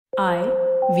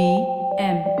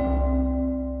IVM.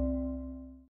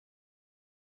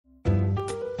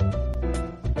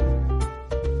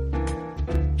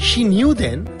 She knew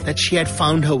then that she had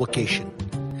found her vocation.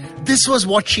 This was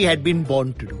what she had been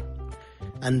born to do.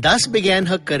 And thus began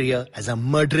her career as a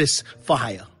murderess for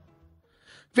hire.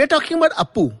 We're talking about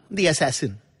Appu, the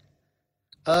assassin.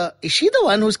 Is she the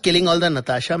one who's killing all the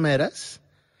Natasha Mehras?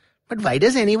 But why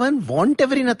does anyone want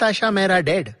every Natasha Mehra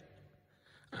dead?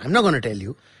 I'm not going to tell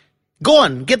you. Go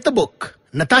on, get the book.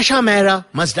 Natasha Mehra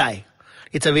Must Die.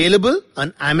 It's available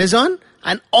on Amazon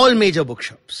and all major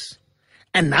bookshops.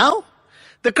 And now,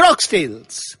 The Croc's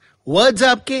Tales. Words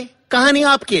aapke, kahani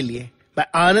aapke liye. By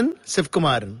Anand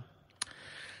Sivkumaran.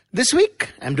 This week,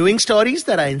 I'm doing stories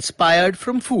that are inspired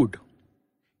from food.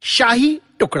 Shahi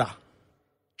Tukda.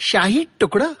 शाही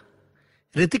टुकड़ा?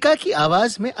 रितिका की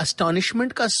आवाज में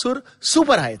अस्टॉनिशमेंट का सुर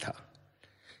super high था.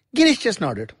 Girish just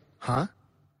nodded. हाँ,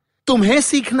 तुम्हें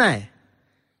सीखना है.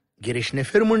 गिरीश ने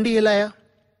फिर मुंडी हिलाया.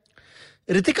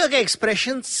 रितिका का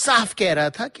एक्सप्रेशन साफ कह रहा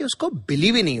था कि उसको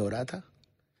बिलीव ही नहीं हो रहा था.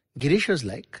 गिरीश वाज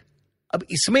लाइक, अब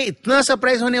इसमें इतना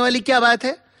सरप्राइज होने वाली क्या बात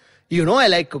है? You know I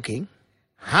like cooking.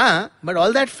 हाँ, but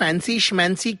all that fancy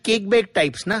shmancy cake bake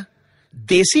types ना.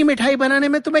 देसी मिठाई बनाने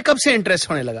में तुम्हें कब से इंटरेस्ट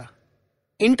होने लगा?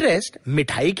 इंटरेस्ट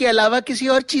मिठाई के अलावा किसी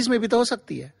और चीज में भी तो हो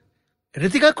सकती है.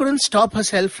 Ritika couldn't stop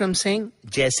herself from saying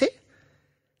जैसे,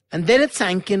 and then it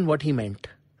sank in what he meant.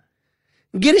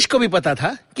 Girish को भी पता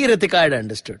था कि Ritika had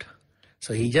understood,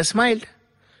 so he just smiled.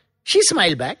 She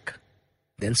smiled back,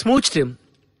 then smooched him,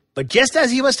 but just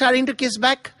as he was starting to kiss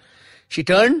back, she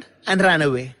turned and ran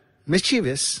away,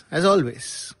 mischievous as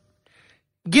always.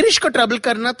 Girish को trouble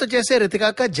करना तो जैसे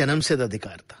रितिका का जन्मसिद्ध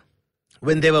अधिकार था.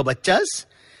 When they were बच्चास,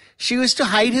 she used to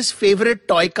hide his favorite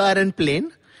toy car and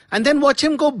plane and then watch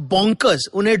him go bonkers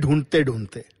उन्हें ढूंढते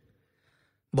ढूंढते.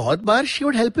 बहुत बार she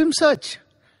would help him search.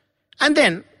 And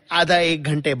then, आधा एक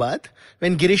घंटे बाद,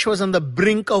 when Girish was on the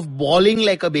brink of bawling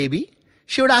like a baby,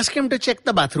 she would ask him to check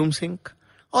the bathroom sink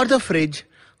or the fridge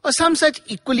or some such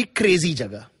equally crazy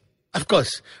जगह. Of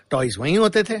course, toys वहीं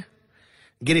होते थे.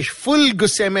 Girish full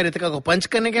गुस्से में रितिका को पंच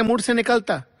करने के mood से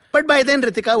निकलता. But by then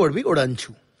Ritika would be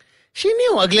उड़नछू. She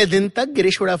knew अगले दिन तक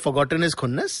Girish would have forgotten his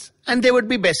खुन्नस and they would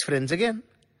be best friends again.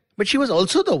 But she was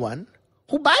also the one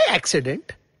who by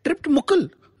accident tripped Mukul,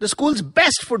 the school's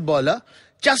best footballer,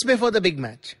 just before the big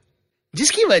match.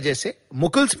 जिसकी वजह से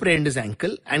Mukul sprained his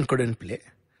ankle and couldn't play.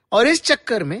 और इस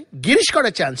चक्कर में Girish got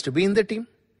a chance to be in the team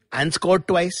and scored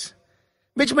twice.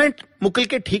 Which meant Mukul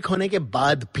के ठीक होने के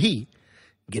बाद भी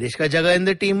Girish का जगह in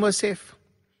the team was safe.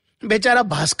 बेचारा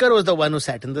Bhaskar was the one who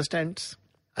sat in the stands.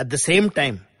 At the same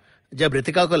time, जब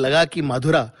रितिका को लगा कि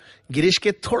मधुरा गिरीश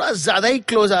के थोड़ा ज्यादा ही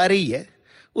क्लोज आ रही है,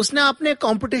 उसने अपने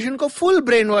कंपटीशन को फुल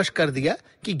ब्रेन वॉश कर दिया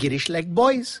कि Girish like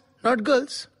boys not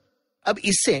girls. अब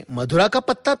इससे मधुरा का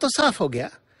पत्ता तो साफ हो गया,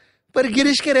 पर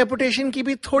गिरीश के रेपुटेशन की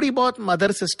भी थोड़ी बहुत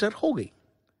मदर सिस्टर हो गई.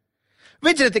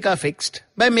 Which Ritika fixed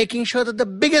by making sure that the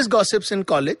biggest gossips in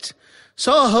college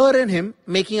saw her and him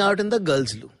making out in the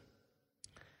girls' loo.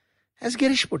 As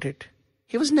Girish put it,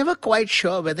 he was never quite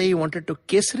sure whether he wanted to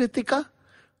kiss Ritika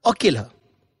or kill her.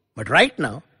 But right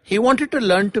now, he wanted to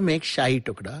learn to make Shahi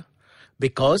Tukda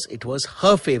because it was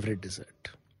her favorite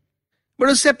dessert. But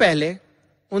उससे पहले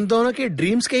उन दोनों के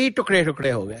dreams के ही टुकड़े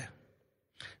टुकड़े हो गए.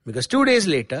 Because 2 days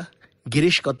later,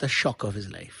 Girish got the shock of his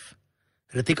life.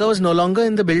 Ritika was no longer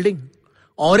in the building,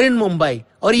 or in Mumbai,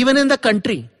 or even in the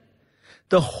country.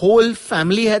 The whole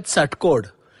family had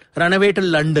satkoed, run away to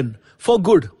London for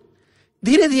good.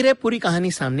 धीरे धीरे पूरी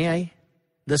कहानी सामने आई.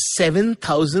 The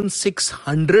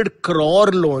 7,600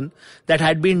 crore loan that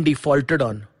had been defaulted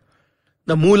on.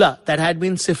 The moolah that had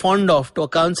been siphoned off to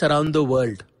accounts around the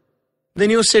world. The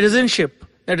new citizenship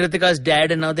that Ritika's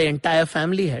dad and now the entire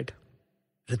family had.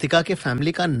 Ritika के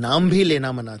family का नाम भी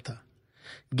लेना मना था.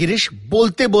 गिरीश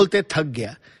बोलते बोलते थक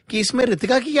गया कि इसमें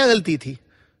रितिका की क्या गलती थी.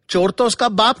 चोर तो उसका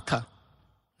बाप था.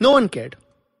 No one cared.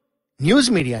 News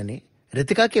media ने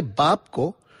रितिका के बाप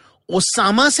को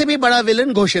ओसामा से भी बड़ा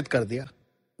विलन घोषित कर दिया.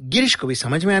 गिरीश को भी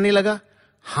समझ में आने लगा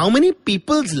how many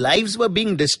people's lives were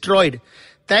being destroyed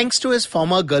thanks to his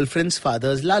former girlfriend's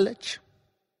father's लालच.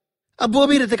 अब वो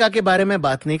भी रितिका के बारे में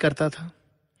बात नहीं करता था.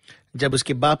 जब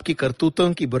उसके बाप की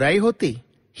करतूतों की बुराई होती,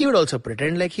 he would also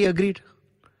pretend like he agreed.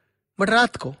 But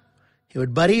रात को he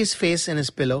would bury his face in his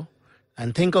pillow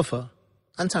and think of her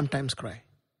and sometimes cry.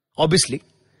 Obviously,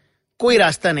 कोई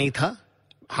रास्ता नहीं था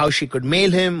how she could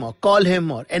mail him or call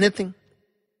him or anything.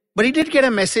 But he did get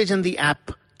a message in the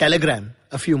app Telegram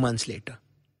a few months later.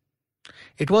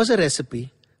 It was a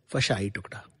recipe for Shahi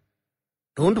Tukda.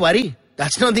 Don't worry,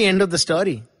 that's not the end of the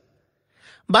story.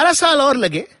 12 साल और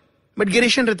लगे, but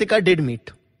Girish and Ritika did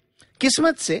meet.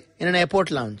 Kismat se in an airport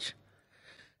lounge.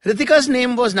 Ritika's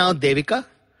name was now Devika.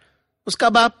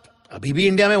 Uska baap abhi bhi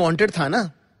India mein wanted tha na.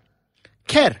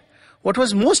 Khair, what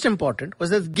was most important was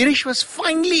that Girish was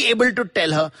finally able to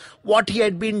tell her what he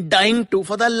had been dying to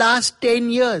for the last 10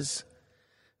 years.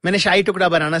 मैंने शाही टुकड़ा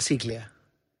बनाना सीख लिया.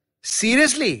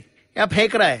 Seriously? या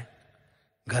फेंक रहा है?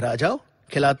 घर आ जाओ,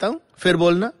 खिलाता हूं, फिर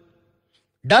बोलना.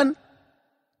 Done.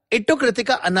 It took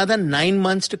Ritika another 9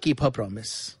 months to keep her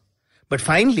promise. But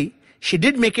finally, she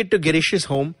did make it to Girish's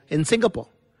home in Singapore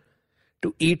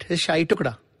to eat his shahi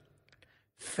tukda.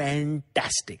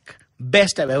 Fantastic.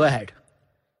 Best I've ever had.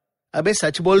 अबे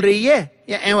सच बोल रही है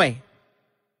या एवं?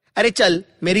 अरे चल,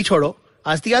 मेरी छोड़ो,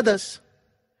 ask the others.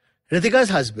 Ritika's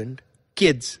husband,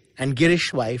 kids and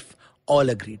Girish's wife all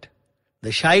agreed. The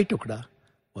shahi tukda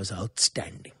was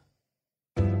outstanding.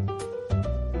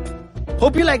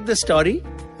 Hope you liked this story.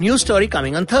 New story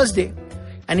coming on Thursday.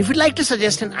 And if you'd like to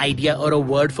suggest an idea or a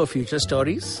word for future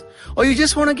stories, or you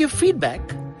just want to give feedback,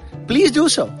 please do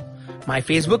so. My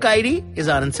Facebook ID is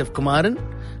Anand Sivkumaran.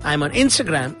 I'm on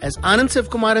Instagram as Anand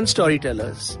Sivkumaran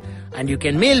Storytellers. And you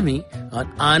can mail me on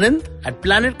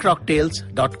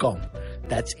anand@planetcrocktales.com.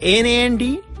 That's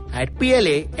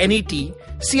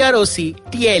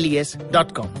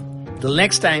ANAND@PLANETCROCTALES.com. Till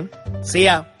next time, see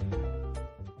ya.